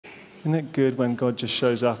Isn't it good when God just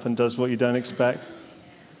shows up and does what you don't expect?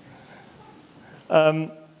 So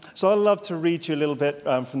I'd love to read you a little bit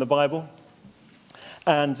from the Bible.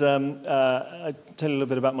 And I'll tell you a little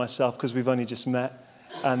bit about myself because we've only just met.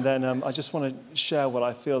 And then I just want to share what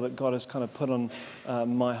I feel that God has kind of put on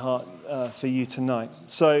my heart for you tonight.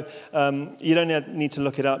 So you don't need to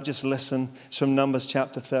look it up, just listen. It's from Numbers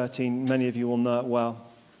chapter 13. Many of you will know it well.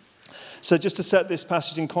 So just to set this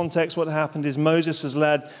passage in context, what happened is Moses has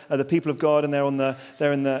led the people of God, and they're in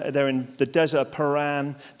the desert of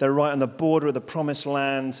Paran. They're right on the border of the promised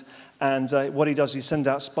land. And what he does, he sends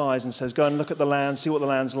out spies and says, go and look at the land, see what the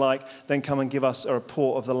land's like, then come and give us a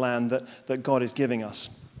report of the land that God is giving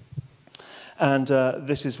us. And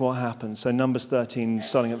this is what happens. So Numbers 13,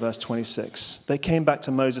 starting at verse 26. They came back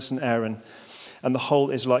to Moses and Aaron and the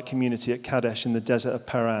whole Israelite community at Kadesh in the desert of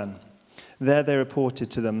Paran. There they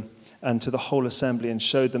reported to them and to the whole assembly and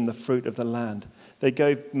showed them the fruit of the land. They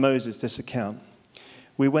gave Moses this account.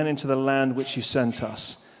 We went into the land which you sent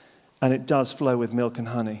us, and it does flow with milk and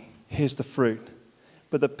honey. Here's the fruit.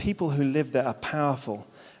 But the people who live there are powerful,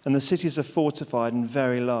 and the cities are fortified and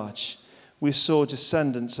very large. We saw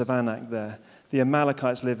descendants of Anak there. The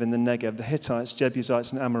Amalekites live in the Negev. The Hittites,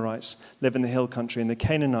 Jebusites, and Amorites live in the hill country, and the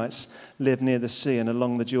Canaanites live near the sea and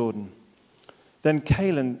along the Jordan. Then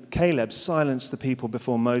Caleb silenced the people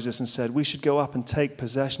before Moses and said, we should go up and take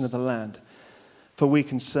possession of the land, for we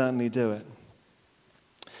can certainly do it.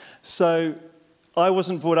 So I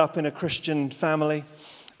wasn't brought up in a Christian family.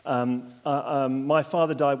 My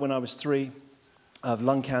father died when I was 3 of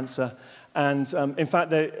lung cancer. And in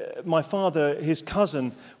fact, my father, his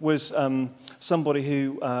cousin, was somebody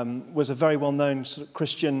who was a very well-known sort of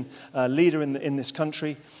Christian leader in this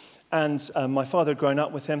country. And my father had grown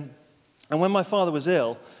up with him. And when my father was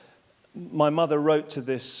ill, my mother wrote to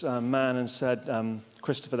this man and said,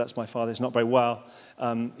 Christopher, that's my father, he's not very well.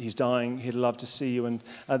 He's dying. He'd love to see you. And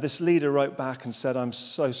this leader wrote back and said, I'm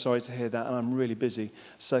so sorry to hear that, and I'm really busy.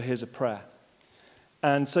 So here's a prayer.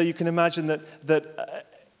 And so you can imagine that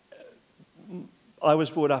I was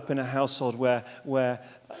brought up in a household where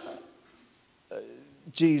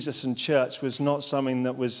Jesus and church was not something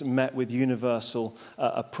that was met with universal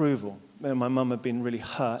approval. My mum had been really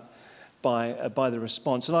hurt by the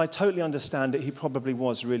response. And I totally understand it. He probably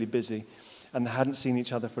was really busy and they hadn't seen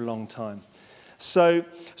each other for a long time. So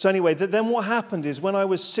anyway, then what happened is when I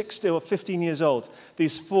was 16 or 15 years old,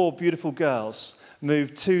 these 4 beautiful girls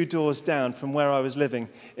moved 2 doors down from where I was living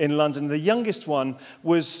in London. The youngest one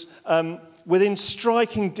was within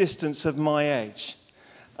striking distance of my age,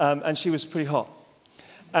 and she was pretty hot.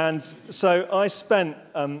 And so I spent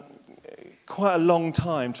quite a long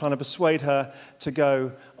time trying to persuade her to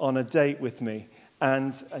go on a date with me.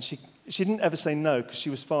 And she didn't ever say no because she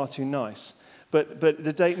was far too nice. But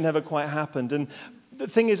the date never quite happened. And the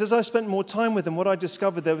thing is, as I spent more time with them, what I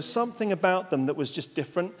discovered, there was something about them that was just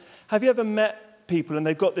different. Have you ever met people and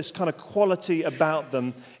they've got this kind of quality about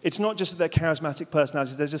them? It's not just that they're charismatic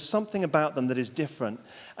personalities. There's just something about them that is different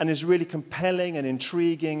and is really compelling and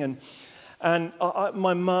intriguing. And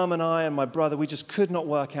my mum and I and my brother, we just could not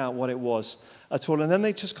work out what it was at all. And then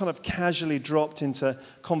they just kind of casually dropped into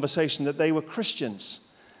conversation that they were Christians.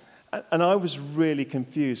 And I was really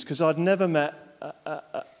confused because I'd never met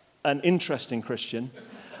an interesting Christian.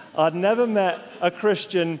 I'd never met a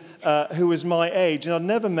Christian who was my age, and I'd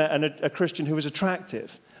never met a Christian who was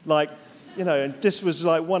attractive. And this was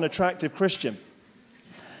like one attractive Christian.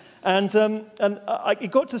 And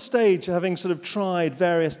it got to the stage, having sort of tried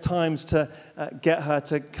various times to get her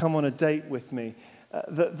to come on a date with me,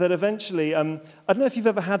 that eventually, I don't know if you've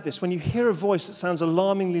ever had this, when you hear a voice that sounds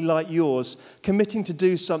alarmingly like yours, committing to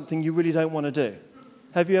do something you really don't want to do.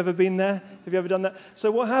 Have you ever been there? Have you ever done that?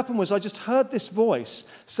 So what happened was I just heard this voice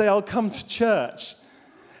say, I'll come to church.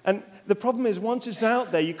 And the problem is, once it's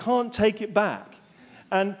out there, you can't take it back.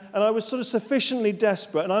 And I was sort of sufficiently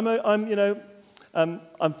desperate, and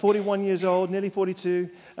I'm 41 years old, nearly 42.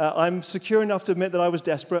 I'm secure enough to admit that I was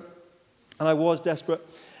desperate, and I was desperate,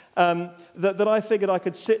 that I figured I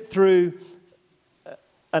could sit through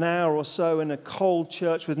an hour or so in a cold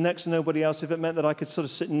church with next to nobody else if it meant that I could sort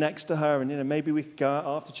of sit next to her and maybe we could go out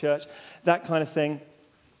after church, that kind of thing.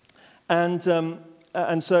 And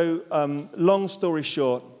so long story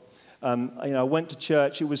short, I went to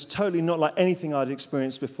church. It was totally not like anything I'd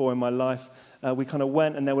experienced before in my life. We kind of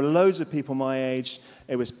went, and there were loads of people my age.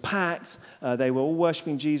 It was packed. They were all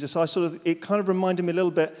worshiping Jesus. It kind of reminded me a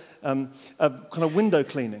little bit of kind of window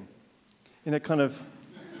cleaning,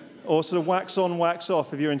 or sort of wax on, wax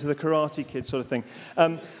off if you're into the Karate Kid sort of thing.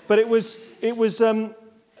 But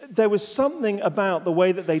there was something about the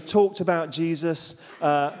way that they talked about Jesus.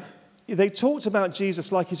 they talked about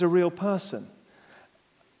Jesus like he's a real person.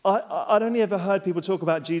 I'd only ever heard people talk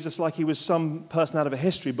about Jesus like he was some person out of a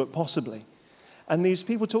history book, possibly. And these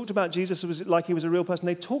people talked about Jesus like he was a real person.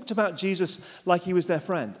 They talked about Jesus like he was their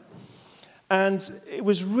friend. And it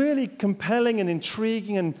was really compelling and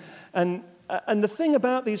intriguing. And the thing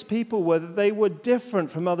about these people were that they were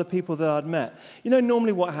different from other people that I'd met. You know,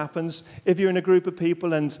 normally what happens if you're in a group of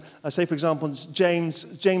people and, say, for example, James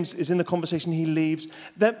is in the conversation, he leaves,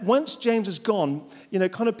 that once James is gone, you know,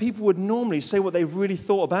 kind of people would normally say what they really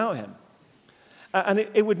thought about him. And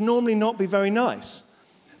it would normally not be very nice.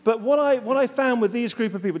 But what I found with these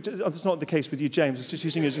group of people, it's not the case with you, James, it's just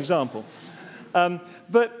using you as an example.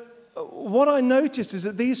 But what I noticed is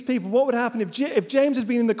that these people, what would happen if James had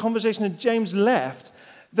been in the conversation and James left,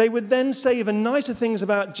 they would then say even nicer things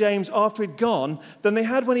about James after he'd gone than they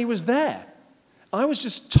had when he was there. I was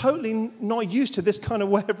just totally not used to this kind of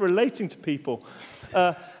way of relating to people.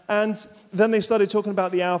 And then they started talking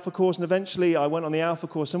about the Alpha course, and eventually I went on the Alpha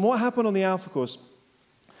course. And what happened on the Alpha course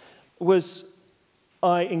was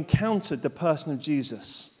I encountered the person of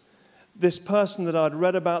Jesus. This person that I'd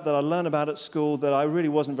read about, that I learned about at school, that I really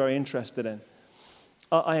wasn't very interested in.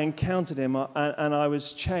 I encountered him, and I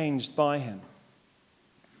was changed by him.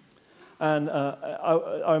 And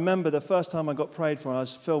I remember the first time I got prayed for, I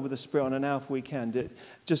was filled with the Spirit on an Alpha weekend. It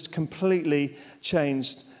just completely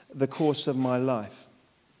changed the course of my life.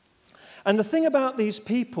 And the thing about these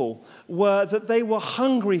people were that they were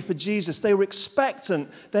hungry for Jesus. They were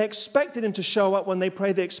expectant. They expected him to show up when they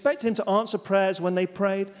prayed. They expected him to answer prayers when they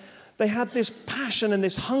prayed. They had this passion and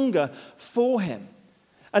this hunger for him.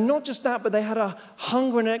 And not just that, but they had a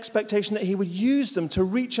hunger and an expectation that he would use them to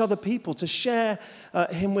reach other people, to share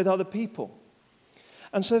him with other people.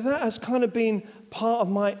 And so that has kind of been part of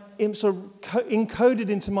my, sort of encoded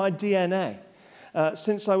into my DNA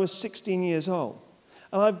since I was 16 years old.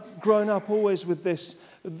 And I've grown up always with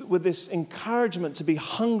this encouragement to be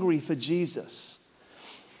hungry for Jesus.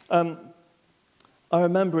 I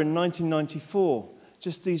remember in 1994,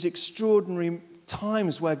 just these extraordinary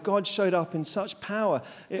times where God showed up in such power.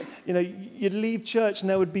 You'd leave church and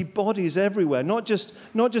there would be bodies everywhere, not just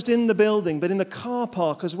in the building, but in the car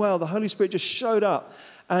park as well. The Holy Spirit just showed up,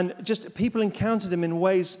 and just people encountered him in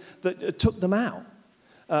ways that took them out,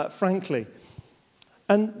 frankly.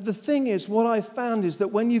 And the thing is, what I found is that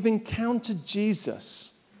when you've encountered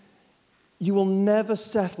Jesus, you will never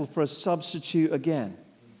settle for a substitute again.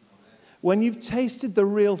 When you've tasted the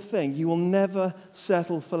real thing, you will never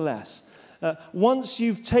settle for less. Once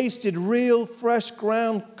you've tasted real, fresh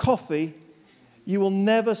ground coffee, you will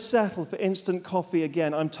never settle for instant coffee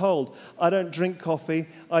again. I'm told. I don't drink coffee,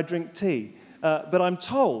 I drink tea. But I'm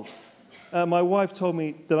told. My wife told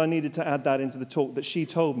me that I needed to add that into the talk, that she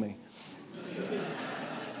told me.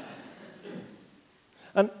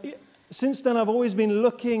 And since then, I've always been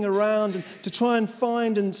looking around to try and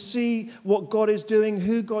find and see what God is doing,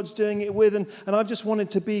 who God's doing it with, and I've just wanted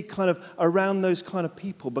to be kind of around those kind of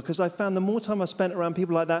people, because I found the more time I spent around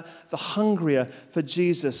people like that, the hungrier for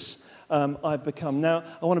Jesus I've become. Now,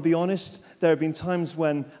 I want to be honest, there have been times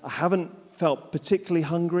when I haven't felt particularly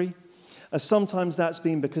hungry. Sometimes that's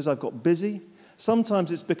been because I've got busy.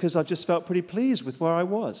 Sometimes it's because I've just felt pretty pleased with where I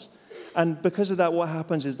was. And because of that, what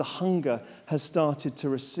happens is the hunger has started to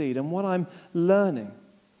recede. And what I'm learning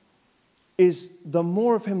is the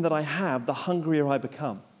more of him that I have, the hungrier I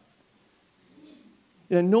become.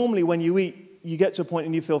 Normally when you eat, you get to a point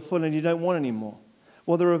and you feel full and you don't want any more.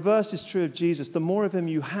 Well, the reverse is true of Jesus. The more of him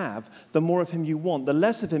you have, the more of him you want. The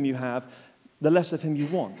less of him you have, the less of him you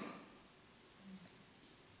want.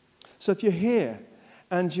 So if you're here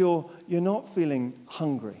and you're not feeling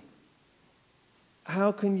hungry,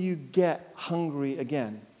 how can you get hungry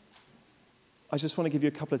again? I just want to give you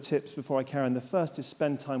a couple of tips before I carry on. The first is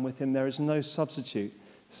spend time with him. There is no substitute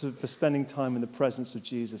for spending time in the presence of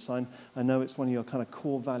Jesus. I know it's one of your kind of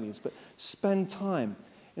core values, but spend time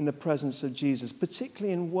in the presence of Jesus,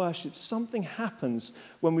 particularly in worship. Something happens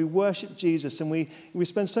when we worship Jesus, and we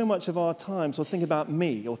spend so much of our time or think about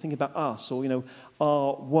me or think about us or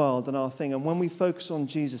our world and our thing. And when we focus on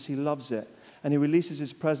Jesus, he loves it, and he releases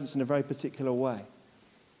his presence in a very particular way.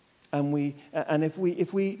 And if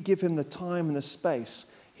we give him the time and the space,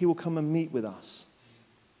 he will come and meet with us.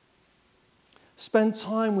 Spend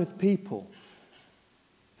time with people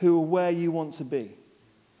who are where you want to be.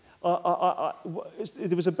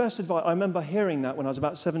 It was the best advice. I remember hearing that when I was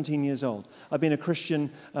about 17 years old. I'd been a Christian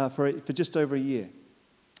for just over a year.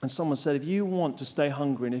 And someone said, if you want to stay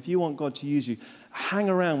hungry and if you want God to use you, hang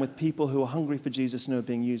around with people who are hungry for Jesus and who are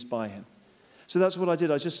being used by him. So that's what I did.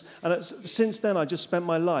 Since then, I just spent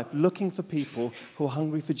my life looking for people who are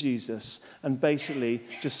hungry for Jesus and basically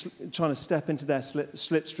just trying to step into their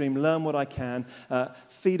slipstream, learn what I can,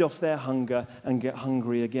 feed off their hunger, and get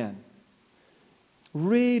hungry again.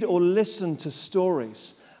 Read or listen to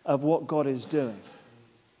stories of what God is doing.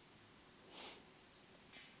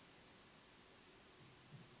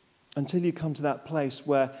 Until you come to that place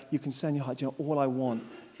where you can say in your heart, all I want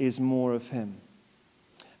is more of him.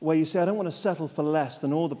 Where you say, I don't want to settle for less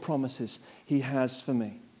than all the promises he has for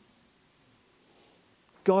me.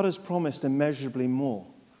 God has promised immeasurably more.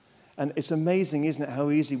 And it's amazing, isn't it, how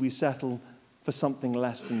easy we settle for something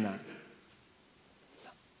less than that.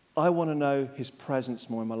 I want to know his presence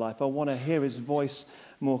more in my life. I want to hear his voice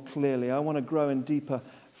more clearly. I want to grow in deeper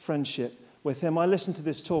friendship with him. I listened to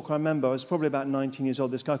this talk. I remember I was probably about 19 years old.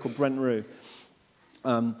 This guy called Brent Rue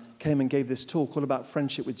came and gave this talk all about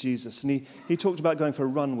friendship with Jesus. And he talked about going for a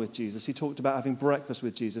run with Jesus. He talked about having breakfast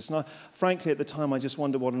with Jesus. And frankly, at the time, I just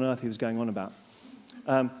wondered what on earth he was going on about.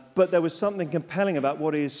 But there was something compelling about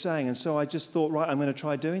what he is saying. And so I just thought, right, I'm going to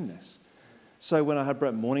try doing this. So when I had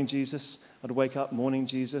breakfast, morning Jesus, I'd wake up, morning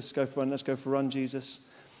Jesus, let's go for a run, Jesus.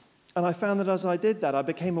 And I found that as I did that, I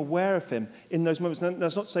became aware of him in those moments. Now,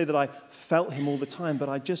 that's not to say that I felt him all the time, but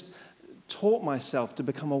I just taught myself to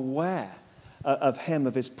become aware of him,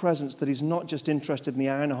 of his presence, that he's not just interested in the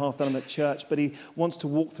hour and a half that I'm at church, but he wants to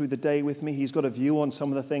walk through the day with me. He's got a view on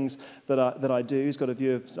some of the things that I do. He's got a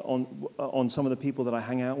view on some of the people that I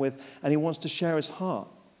hang out with, and he wants to share his heart.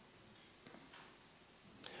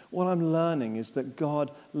 What I'm learning is that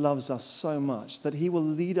God loves us so much that he will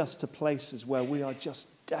lead us to places where we are just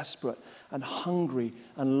desperate and hungry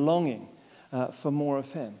and longing for more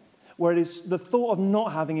of him. Where it is the thought of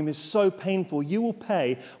not having him is so painful, you will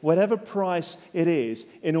pay whatever price it is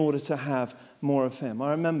in order to have more of him. I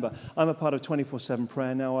remember, I'm a part of 24/7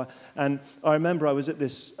 prayer now, and I remember I was at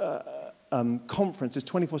this conference, this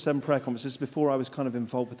 24/7 prayer conference. This is before I was kind of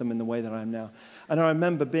involved with them in the way that I am now. And I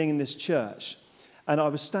remember being in this church, and I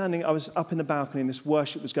was up in the balcony and this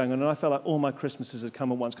worship was going on, and I felt like all my Christmases had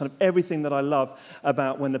come at once. Kind of everything that I love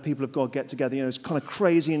about when the people of God get together. It's kind of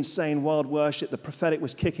crazy, insane, wild worship. The prophetic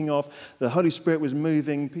was kicking off. The Holy Spirit was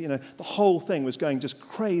moving. The whole thing was going just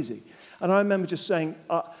crazy. And I remember just saying,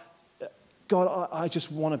 God, I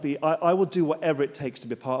just want to be, I will do whatever it takes to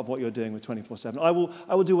be part of what you're doing with 24/7. I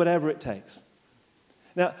will do whatever it takes.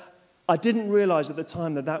 Now, I didn't realize at the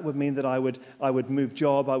time that would mean that I would move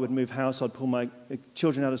job, I would move house, I'd pull my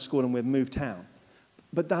children out of school and we'd move town.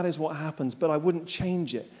 But that is what happens. But I wouldn't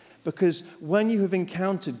change it, because when you have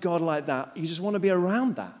encountered God like that, you just want to be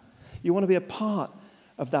around that. You want to be a part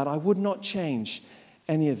of that. I would not change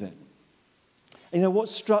any of it. And what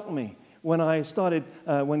struck me when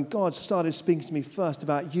God started speaking to me first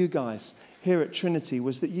about you guys here at Trinity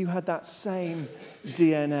was that you had that same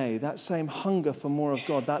DNA, that same hunger for more of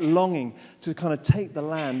God, that longing to kind of take the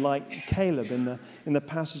land like Caleb in the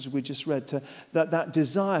passage we just read, that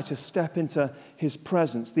desire to step into his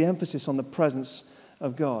presence, the emphasis on the presence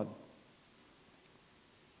of God.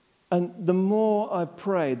 And the more I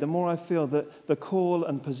pray, the more I feel that the call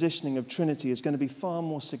and positioning of Trinity is going to be far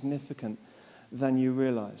more significant than you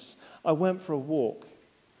realize. I went for a walk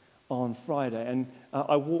on Friday, and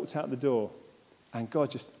I walked out the door, and God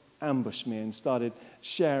just ambushed me and started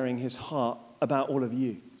sharing his heart about all of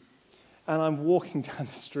you. And I'm walking down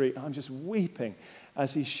the street, and I'm just weeping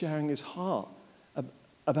as he's sharing his heart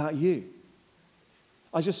about you.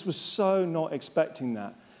 I just was so not expecting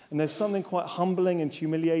that. And there's something quite humbling and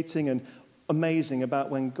humiliating and amazing about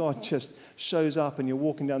when God just shows up and you're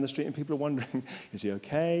walking down the street and people are wondering, is he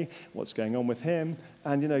okay? What's going on with him?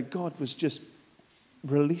 And, God was just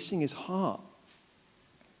releasing his heart.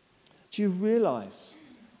 Do you realize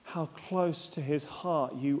how close to his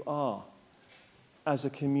heart you are as a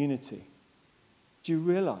community? Do you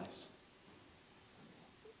realize?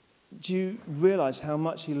 Do you realize how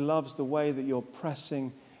much he loves the way that you're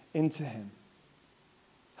pressing into him?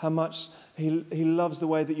 How much he loves the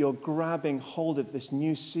way that you're grabbing hold of this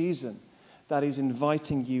new season that he's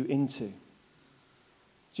inviting you into?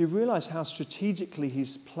 Do you realize how strategically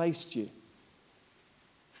he's placed you?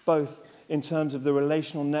 Both in terms of the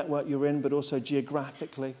relational network you're in, but also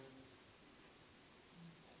geographically.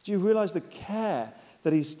 Do you realize the care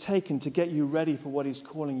that he's taken to get you ready for what he's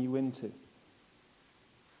calling you into?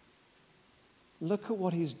 Look at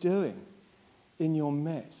what he's doing in your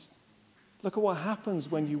midst. Look at what happens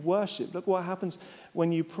when you worship. Look what happens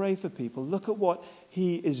when you pray for people. Look at what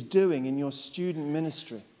he is doing in your student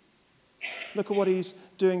ministry. Look at what he's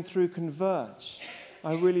doing through Converge.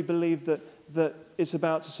 I really believe that it's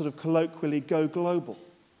about to sort of colloquially go global.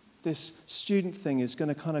 this student thing is going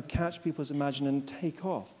to kind of catch people's imagination and take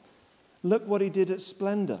off. Look what he did at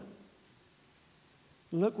Splendor.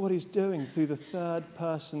 Look what he's doing through the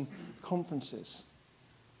third-person conferences.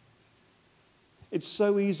 It's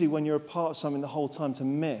so easy when you're a part of something the whole time to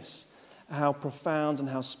miss how profound and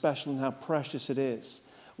how special and how precious it is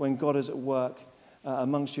when God is at work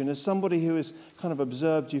amongst you. And as somebody who has kind of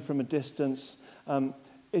observed you from a distance,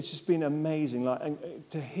 it's just been amazing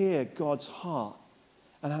to hear God's heart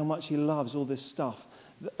and how much he loves all this stuff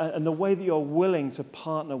and the way that you're willing to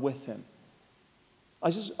partner with him. I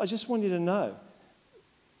just want you to know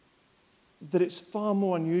that it's far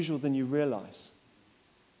more unusual than you realize.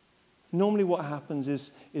 Normally what happens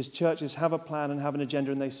is churches have a plan and have an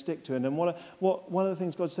agenda and they stick to it. And one of the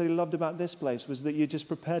things God said he loved about this place was that you're just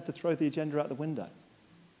prepared to throw the agenda out the window.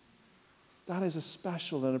 That is a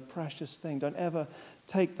special and a precious thing. Don't ever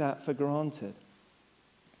take that for granted.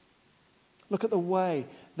 Look at the way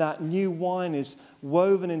that new wine is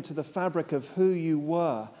woven into the fabric of who you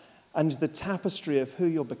were and the tapestry of who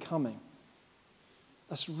you're becoming.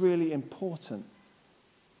 That's really important.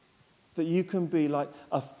 That you can be like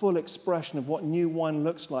a full expression of what new wine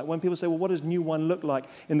looks like. When people say, well, what does new wine look like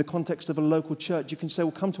in the context of a local church? You can say,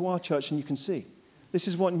 well, come to our church and you can see. This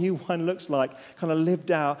is what new wine looks like, kind of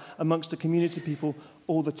lived out amongst a community of people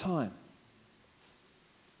all the time.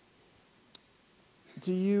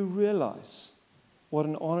 Do you realize what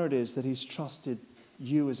an honor it is that he's trusted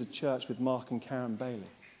you as a church with Mark and Karen Bailey?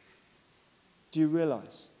 Do you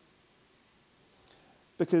realize?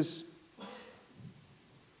 Because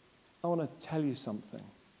I want to tell you something.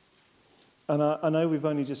 And I know we've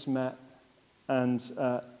only just met,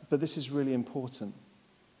 but this is really important.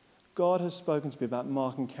 God has spoken to me about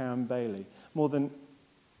Mark and Karen Bailey more than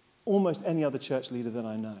almost any other church leader that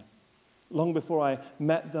I know. Long before I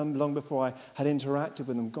met them, long before I had interacted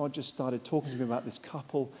with them, God just started talking to me about this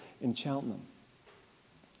couple in Cheltenham.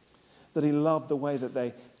 That he loved the way that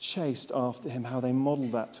they chased after him, how they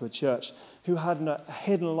modeled that to a church, who had a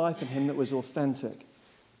hidden life in him that was authentic,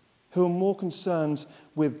 who were more concerned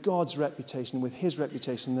with God's reputation, with his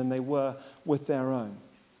reputation, than they were with their own,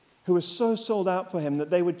 who were so sold out for him that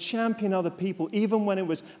they would champion other people, even when it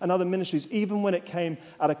was, and other ministries, even when it came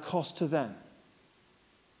at a cost to them.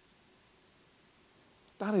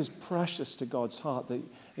 That is precious to God's heart,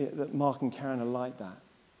 that Mark and Karen are like that.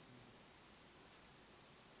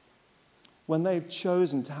 When they've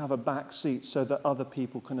chosen to have a back seat so that other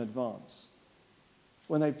people can advance.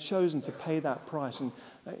 When they've chosen to pay that price.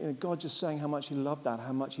 And God just saying how much he loved that,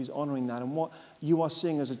 how much he's honoring that. And what you are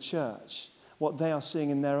seeing as a church, what they are seeing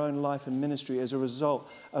in their own life and ministry as a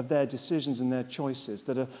result of their decisions and their choices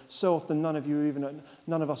that are so often none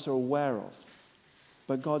of us are aware of.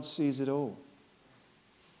 But God sees it all.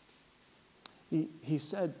 He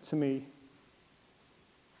said to me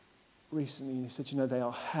recently, he said, they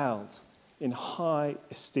are held in high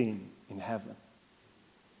esteem in heaven.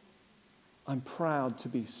 I'm proud to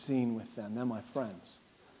be seen with them. They're my friends.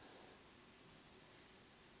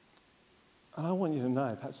 And I want you to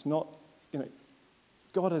know that's not,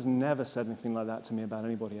 God has never said anything like that to me about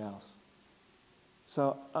anybody else.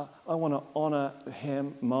 So I want to honor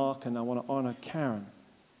him, Mark, and I want to honor Karen.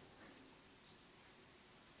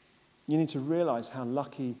 You need to realize how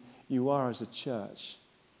lucky you are as a church.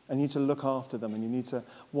 And you need to look after them and you need to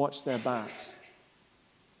watch their backs.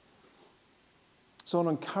 So I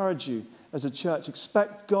want to encourage you as a church,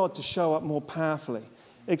 expect God to show up more powerfully.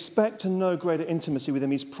 Expect to know greater intimacy with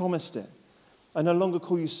him. He's promised it. I no longer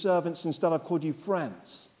call you servants, instead I've called you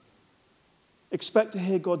friends. Expect to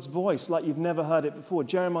hear God's voice like you've never heard it before.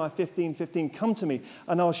 Jeremiah 15:15, come to me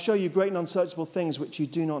and I'll show you great and unsearchable things which you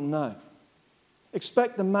do not know.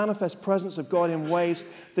 Expect the manifest presence of God in ways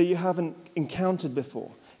that you haven't encountered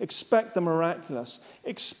before. Expect the miraculous.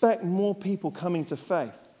 Expect more people coming to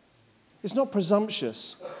faith. It's not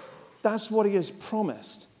presumptuous. That's what he has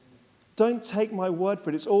promised. Don't take my word for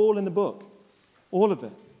it. It's all in the book. All of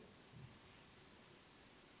it.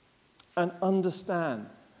 And understand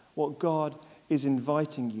what God is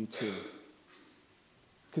inviting you to.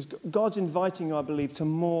 Because God's inviting you, I believe, to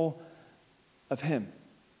more of him.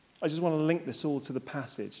 I just want to link this all to the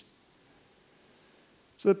passage.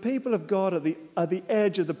 So the people of God are the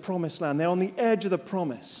edge of the promised land. They're on the edge of the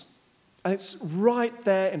promise. And it's right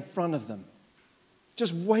there in front of them.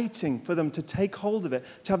 Just waiting for them to take hold of it,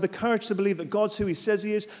 to have the courage to believe that God's who he says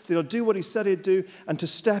he is, that he'll do what he said he'd do, and to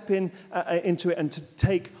step into it and to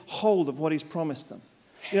take hold of what he's promised them.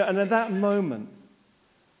 And at that moment,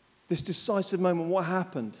 this decisive moment, what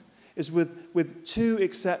happened is with two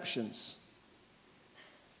exceptions.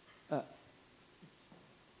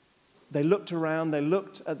 They looked around, they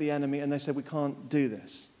looked at the enemy, and they said, we can't do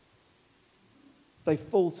this. They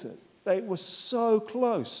faltered. They were so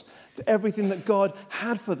close to everything that God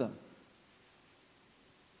had for them.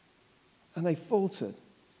 And they faltered.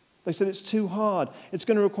 They said, it's too hard. It's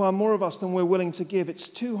going to require more of us than we're willing to give. It's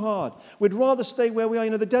too hard. We'd rather stay where we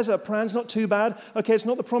are. The desert plan's not too bad. Okay, it's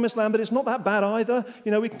not the promised land, but it's not that bad either.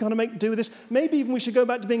 We can kind of make do with this. Maybe even we should go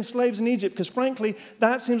back to being slaves in Egypt, because frankly,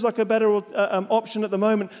 that seems like a better option at the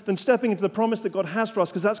moment than stepping into the promise that God has for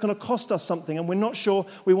us, because that's going to cost us something, and we're not sure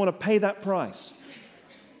we want to pay that price.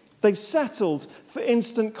 They settled for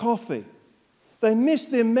instant coffee. They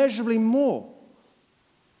missed the immeasurably more.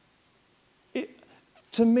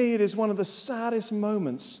 To me, it is one of the saddest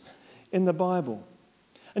moments in the Bible.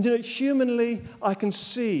 And humanly, I can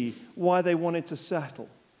see why they wanted to settle.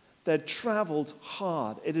 They'd traveled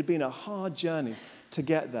hard. It had been a hard journey to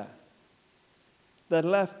get there. They'd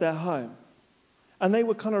left their home. And they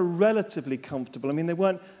were kind of relatively comfortable. I mean, they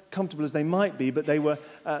weren't comfortable as they might be, but they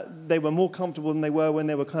were more comfortable than they were when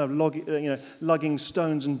they were kind of lugging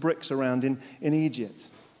stones and bricks around in Egypt.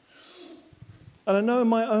 And I know in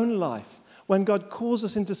my own life, when God calls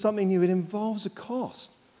us into something new, it involves a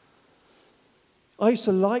cost. I used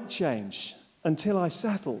to like change until I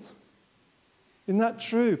settled. Isn't that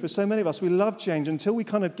true for so many of us? We love change until we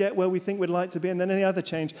kind of get where we think we'd like to be, and then any other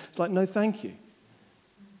change, it's like, no, thank you.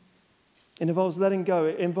 It involves letting go.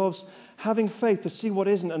 It involves having faith to see what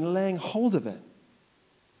isn't and laying hold of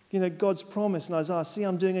it. God's promise in Isaiah, see,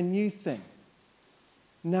 I'm doing a new thing.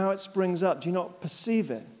 Now it springs up. Do you not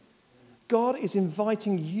perceive it? God is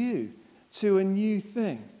inviting you to a new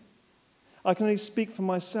thing. I can only speak for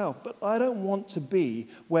myself, but I don't want to be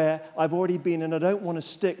where I've already been, and I don't want to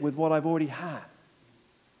stick with what I've already had.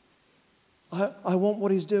 I want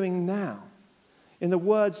what he's doing now. In the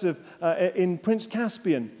words of, in Prince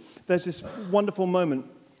Caspian, there's this wonderful moment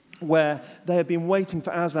where they have been waiting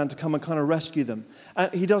for Aslan to come and kind of rescue them.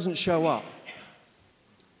 And he doesn't show up.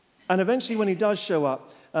 And eventually when he does show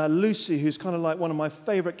up, Lucy, who's kind of like one of my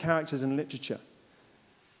favorite characters in literature,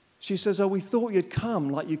 she says, oh, we thought you'd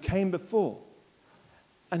come like you came before.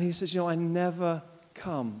 And he says, I never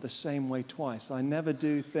come the same way twice. I never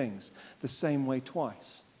do things the same way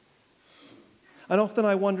twice. And often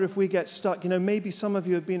I wonder if we get stuck. Maybe some of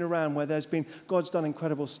you have been around where God's done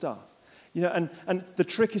incredible stuff. And the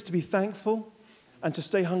trick is to be thankful and to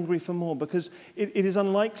stay hungry for more, because it is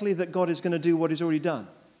unlikely that God is going to do what he's already done,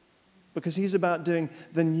 because he's about doing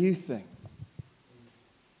the new thing.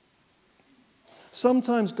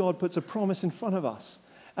 Sometimes God puts a promise in front of us,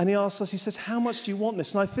 and he asks us, he says, how much do you want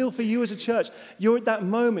this? And I feel for you as a church, you're at that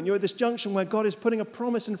moment, you're at this junction where God is putting a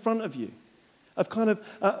promise in front of you of kind of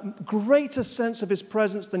a greater sense of his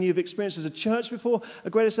presence than you've experienced as a church before, a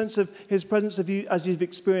greater sense of his presence of you as you've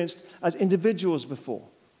experienced as individuals before.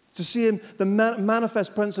 To see him, the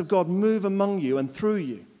manifest presence of God move among you and through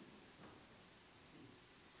you.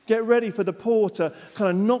 Get ready for the poor to kind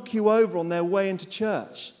of knock you over on their way into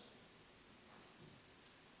church.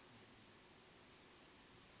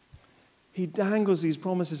 He dangles these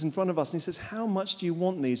promises in front of us, and he says, how much do you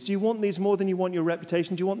want these? Do you want these more than you want your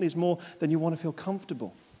reputation? Do you want these more than you want to feel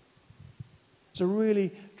comfortable? It's a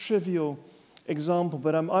really trivial example,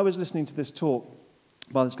 but I was listening to this talk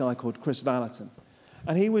by this guy called Chris Valentin,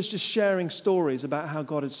 and he was just sharing stories about how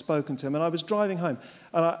God had spoken to him. And I was driving home,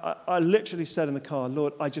 and I literally said in the car,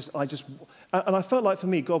 Lord, and I felt like for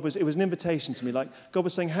me, it was an invitation to me. Like God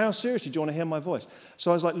was saying, how seriously do you want to hear my voice? So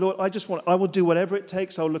I was like, Lord, I will do whatever it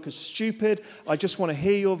takes. I'll look as stupid. I just want to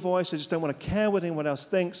hear your voice. I just don't want to care what anyone else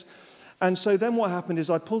thinks. And so then what happened is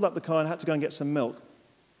I pulled up the car and had to go and get some milk.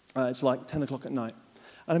 It's like 10 o'clock at night.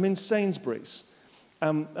 And I'm in Sainsbury's.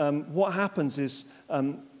 What happens is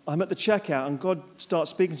I'm at the checkout, and God starts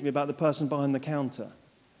speaking to me about the person behind the counter,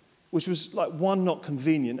 which was like, one, not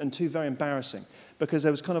convenient, and two, very embarrassing, because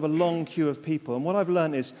there was kind of a long queue of people. And what I've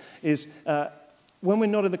learned is when we're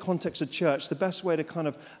not in the context of church, the best way to kind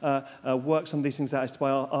of work some of these things out is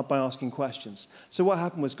by asking questions. So what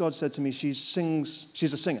happened was God said to me, she's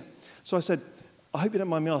a singer. So I said, I hope you don't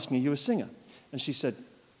mind me asking, are you a singer? And she said,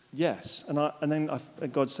 yes. And then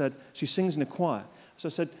God said, she sings in a choir. So I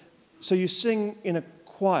said, so you sing in a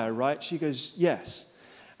choir, right? She goes, yes.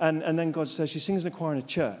 And then God says, she sings in a choir in a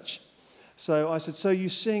church. So I said, so you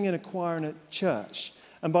sing in a choir in a church?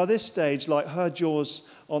 And by this stage, like her jaw's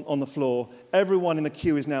on the floor, everyone in the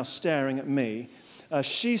queue is now staring at me.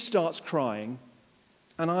 She starts crying.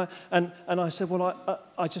 And I said, well,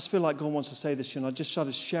 I just feel like God wants to say this to you. And I just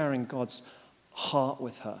started sharing God's heart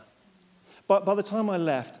with her. But by the time I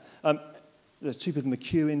left, There's two people in the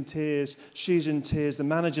queue in tears. She's in tears. The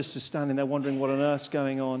manager's just standing there wondering what on earth's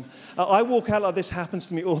going on. I walk out like this happens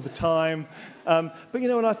to me all the time. But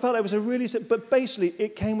and I felt it was but basically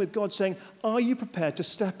it came with God saying, are you prepared to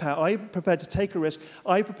step out? Are you prepared to take a risk?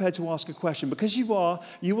 Are you prepared to ask a question? Because you are,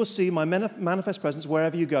 you will see my manifest presence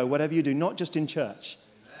wherever you go, whatever you do, not just in church.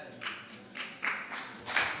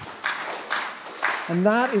 And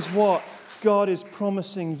that is what God is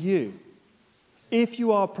promising you. If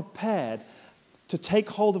you are prepared to take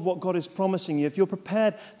hold of what God is promising you, if you're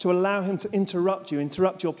prepared to allow him to interrupt you,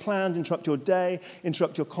 interrupt your plans, interrupt your day,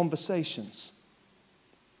 interrupt your conversations.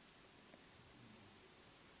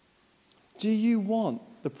 Do you want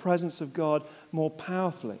the presence of God more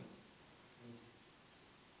powerfully?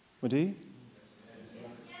 Well, do you?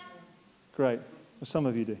 Great. Well, some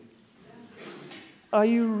of you do. Are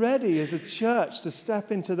you ready as a church to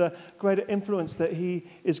step into the greater influence that he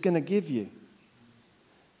is going to give you?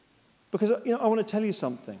 Because, I want to tell you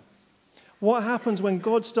something. What happens when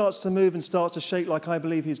God starts to move and starts to shake like I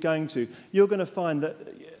believe he's going to, you're going to find that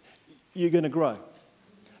you're going to grow.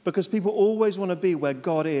 Because people always want to be where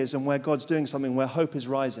God is and where God's doing something, where hope is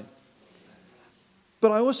rising.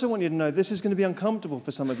 But I also want you to know this is going to be uncomfortable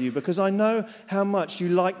for some of you because I know how much you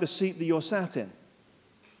like the seat that you're sat in.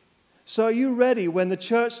 So are you ready when the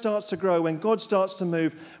church starts to grow, when God starts to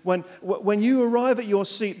move, when you arrive at your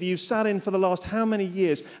seat that you've sat in for the last how many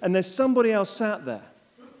years and there's somebody else sat there?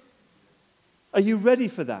 Are you ready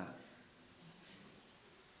for that?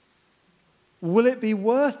 Will it be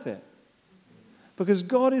worth it? Because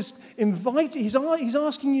God is inviting, he's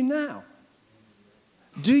asking you now.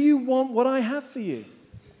 Do you want what I have for you?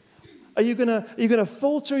 Are you going to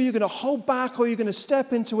falter? Are you going to hold back? Or are you going to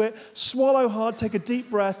step into it, swallow hard, take a deep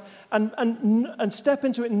breath, and step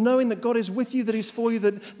into it knowing that God is with you, that he's for you,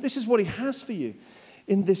 that this is what he has for you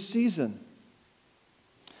in this season?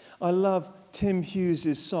 I love Tim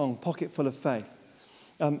Hughes' song, Pocket Full of Faith.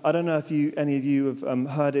 I don't know if any of you have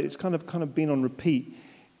heard it. It's kind of been on repeat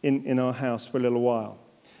in our house for a little while.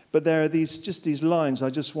 But there are these lines I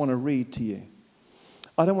just want to read to you.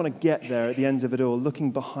 I don't want to get there at the end of it all,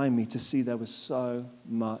 looking behind me to see there was so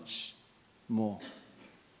much more.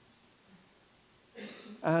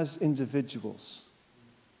 As individuals,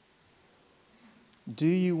 do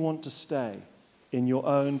you want to stay in your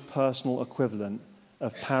own personal equivalent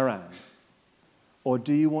of Paran? Or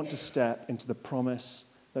do you want to step into the promise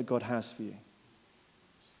that God has for you?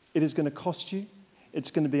 It is going to cost you.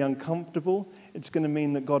 It's going to be uncomfortable. It's going to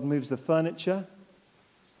mean that God moves the furniture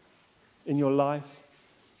in your life,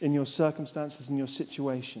 in your circumstances, in your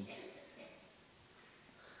situation.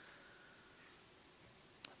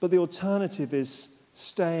 But the alternative is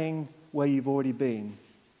staying where you've already been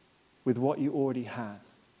with what you already had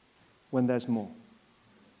when there's more.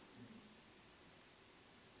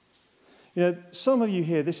 Some of you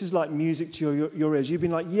here, this is like music to your ears. You've been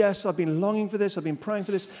like, yes, I've been longing for this. I've been praying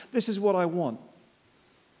for this. This is what I want.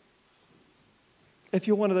 If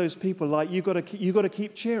you're one of those people, like, you've got to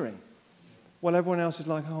keep cheering. While everyone else is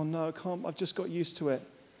like, oh no, I can't, I've just got used to it.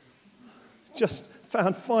 Just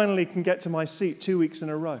finally can get to my seat 2 weeks in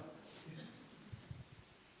a row.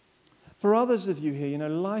 For others of you here,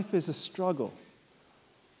 life is a struggle.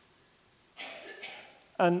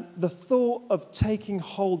 And the thought of taking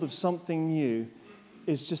hold of something new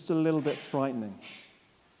is just a little bit frightening.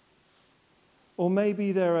 Or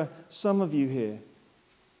maybe there are some of you here,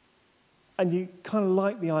 and you kind of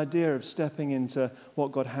like the idea of stepping into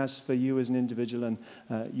what God has for you as an individual and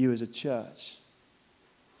you as a church.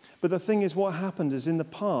 But the thing is, what happened is in the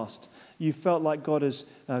past, you felt like God has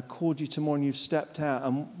called you to more and you've stepped out.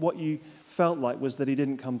 And what you felt like was that he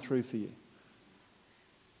didn't come through for you.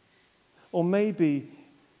 Or maybe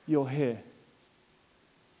you're here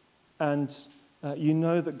and you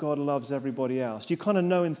know that God loves everybody else. You kind of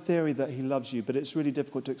know in theory that he loves you, but it's really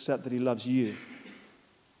difficult to accept that he loves you.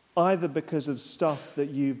 Either because of stuff that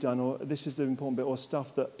you've done, or this is the important bit, or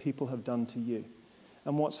stuff that people have done to you.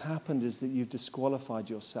 And what's happened is that you've disqualified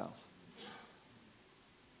yourself.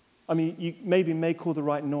 I mean, you maybe make all the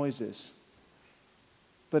right noises,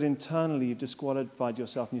 but internally you've disqualified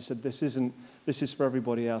yourself and you said, this is for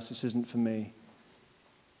everybody else, this isn't for me.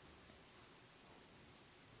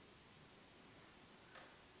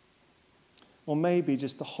 Or maybe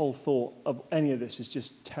just the whole thought of any of this is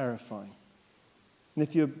just terrifying. And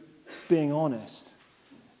if you're being honest,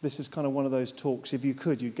 this is kind of one of those talks. If you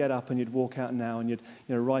could, you'd get up and you'd walk out now and you'd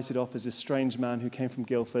write it off as a strange man who came from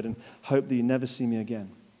Guildford and hope that you never see me again.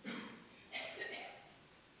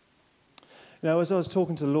 As I was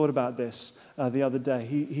talking to the Lord about this the other day,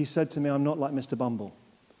 he said to me, I'm not like Mr. Bumble.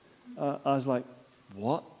 I was like,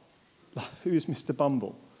 what? Who's Mr.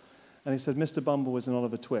 Bumble? And he said, Mr. Bumble was an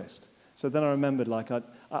Oliver Twist. So then I remembered, like, I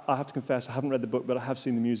have to confess, I haven't read the book, but I have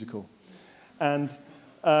seen the musical. And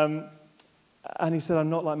he said, I'm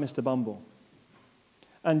not like Mr. Bumble.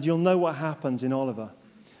 And you'll know what happens in Oliver.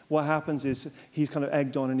 What happens is he's kind of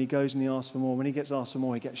egged on and he goes and he asks for more. When he gets asked for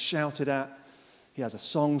more, he gets shouted at. He has a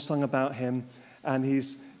song sung about him, and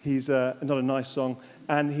he's not a nice song.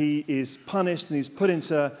 And he is punished and he's put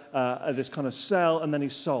into this kind of cell, and then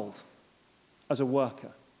he's sold as a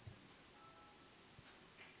worker.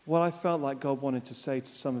 What I felt like God wanted to say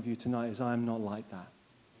to some of you tonight is, I am not like that.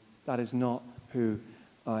 That is not who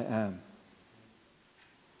I am.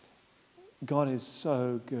 God is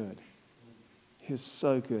so good. He is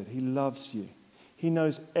so good. He loves you. He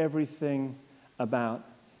knows everything about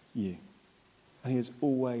you. And he has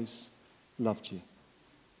always loved you.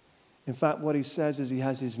 In fact, what he says is he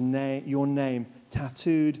has his name, your name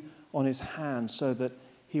tattooed on his hand so that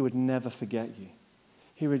he would never forget you.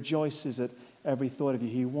 He rejoices at every thought of you.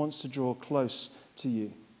 He wants to draw close to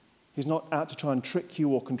you. He's not out to try and trick you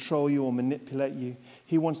or control you or manipulate you.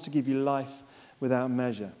 He wants to give you life without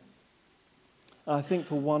measure. And I think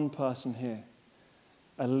for one person here,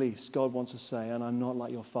 at least, God wants to say, and I'm not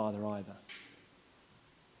like your father either.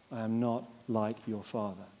 I am not like your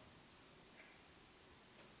father.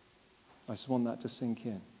 I just want that to sink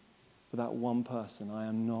in. For that one person, I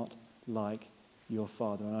am not like your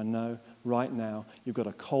father. And I know right now you've got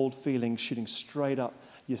a cold feeling shooting straight up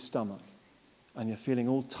your stomach. And you're feeling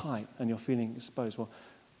all tight and you're feeling exposed. Well,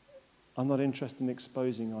 I'm not interested in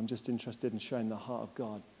exposing you. I'm just interested in showing the heart of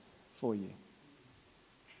God for you.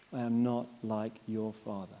 I am not like your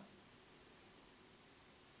father.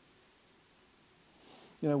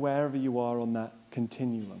 You know, wherever you are on that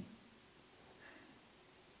continuum,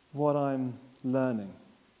 what I'm learning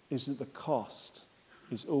is that the cost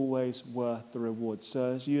is always worth the reward.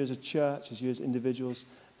 So as you as a church, as you as individuals,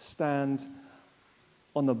 stand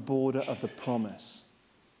on the border of the promise.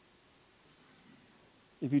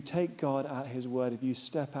 If you take God at his word, if you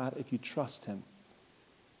step out, if you trust him,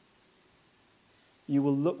 you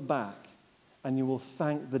will look back and you will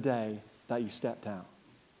thank the day that you stepped out.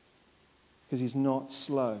 Because he's not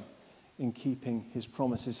slow in keeping his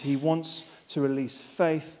promises. He wants to release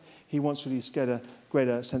faith. He wants to release a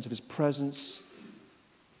greater sense of his presence.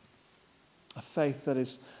 A faith that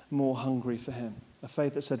is more hungry for him. A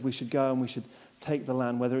faith that said we should go and we should take the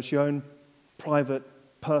land, whether it's your own private,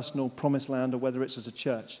 personal promised land or whether it's as a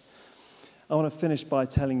church. I want to finish by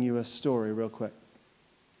telling you a story real quick.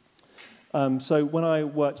 So when I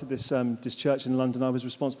worked at this church in London, I was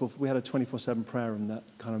responsible we had a 24/7 prayer room that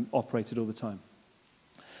kind of operated all the time,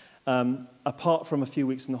 apart from a few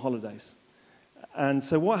weeks in the holidays. And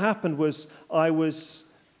so what happened was I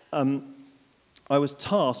was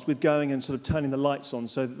tasked with going and sort of turning the lights on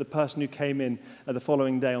so that the person who came in the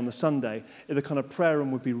following day on the Sunday, the kind of prayer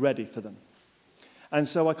room would be ready for them. And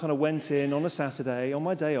so I kind of went in on a Saturday, on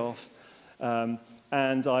my day off,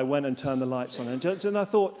 and I went and turned the lights on. And I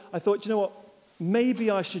thought, you know what? Maybe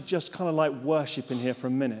I should just kind of like worship in here for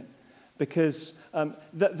a minute. Because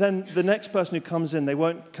then the next person who comes in, they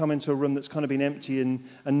won't come into a room that's kind of been empty and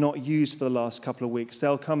not used for the last couple of weeks.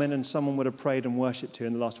 They'll come in and someone would have prayed and worshipped here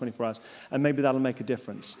in the last 24 hours. And maybe that'll make a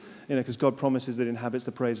difference. You know, because God promises that it inhabits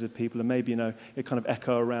the praises of people. And maybe, you know, it kind of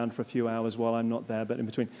echo around for a few hours while I'm not there, but in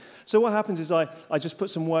between. So what happens is I just put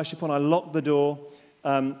some worship on. I lock the door.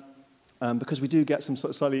 Because we do get some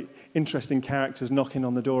sort of slightly interesting characters knocking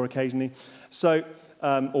on the door occasionally,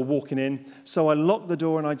 or walking in. So I locked the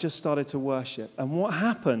door and I just started to worship. And what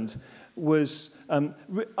happened was,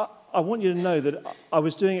 I want you to know that I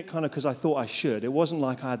was doing it kind of because I thought I should. It wasn't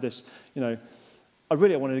like I had this, you know, I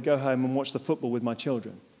wanted to go home and watch the football with my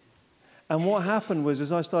children. And what happened was,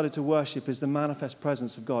 as I started to worship, is the manifest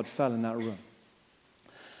presence of God fell in that room.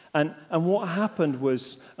 And what happened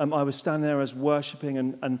was, I was standing there as worshiping,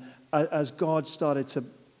 and as God started to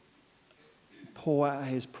pour out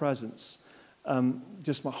his presence,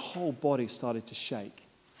 just my whole body started to shake.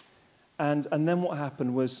 And then what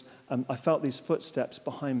happened was, I felt these footsteps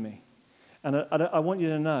behind me. And I want you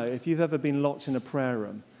to know, if you've ever been locked in a prayer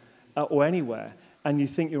room or anywhere, and you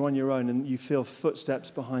think you're on your own and you feel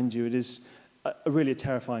footsteps behind you, it is really a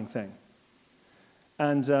terrifying thing.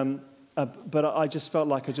 But I just felt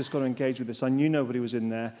like I just got to engage with this. I knew nobody was in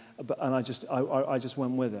there, and I just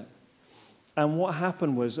went with it. And what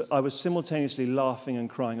happened was I was simultaneously laughing and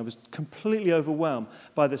crying. I was completely overwhelmed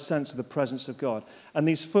by the sense of the presence of God. And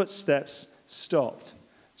these footsteps stopped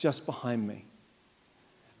just behind me.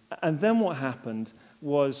 And then what happened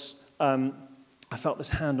was I felt this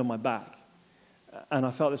hand on my back. And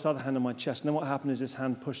I felt this other hand on my chest. And then what happened is this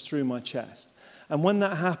hand pushed through my chest. And when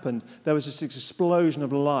that happened, there was this explosion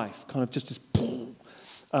of life, kind of just this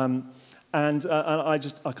and I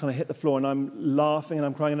kind of hit the floor, and I'm laughing and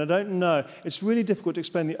I'm crying, and I don't know. It's really difficult to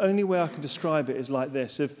explain. The only way I can describe it is like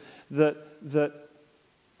this: there's that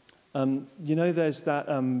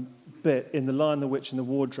bit in The Lion, the Witch, and the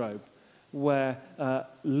Wardrobe where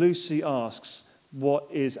Lucy asks, "What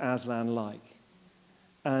is Aslan like?"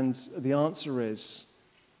 And the answer is,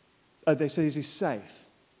 they say, "Is he safe?"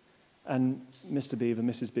 And Mr. Beaver,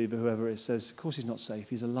 Mrs. Beaver, whoever it is, says, "Of course he's not safe.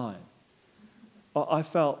 He's a lion." I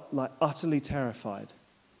felt like utterly terrified,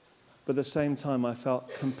 but at the same time I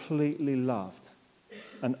felt completely loved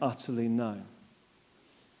and utterly known.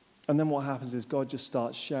 And then what happens is God just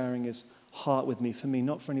starts sharing his heart with me, for me,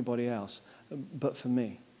 not for anybody else, but for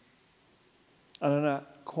me. I don't know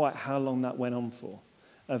quite how long that went on for.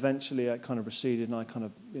 Eventually it kind of receded, and I kind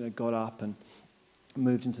of got up and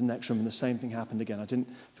moved into the next room, and the same thing happened again. I didn't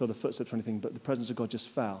feel the footsteps or anything, but the presence of God just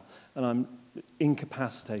fell, and I'm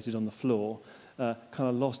incapacitated on the floor, kind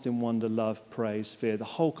of lost in wonder, love, praise, fear, the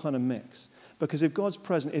whole kind of mix. Because if God's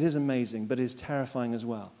present, it is amazing, but it is terrifying as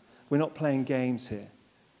well. We're not playing games here.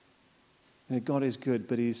 God is good,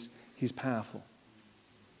 but he's powerful.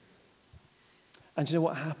 And you know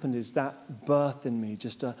what happened is that birthed in me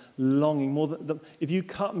just a longing. If you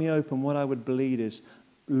cut me open, what I would bleed is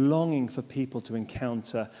longing for people to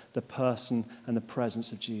encounter the person and the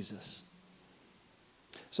presence of Jesus.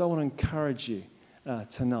 So I want to encourage you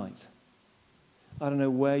tonight. I don't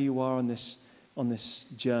know where you are on this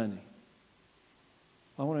journey.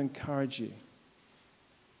 I want to encourage you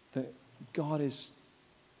that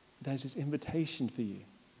there's this invitation for you.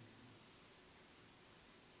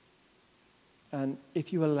 And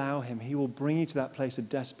if you allow him, he will bring you to that place of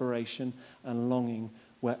desperation and longing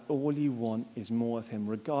where all you want is more of him,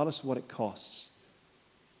 regardless of what it costs.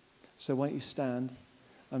 So why don't you stand?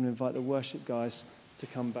 I'm going to invite the worship guys to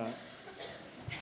come back.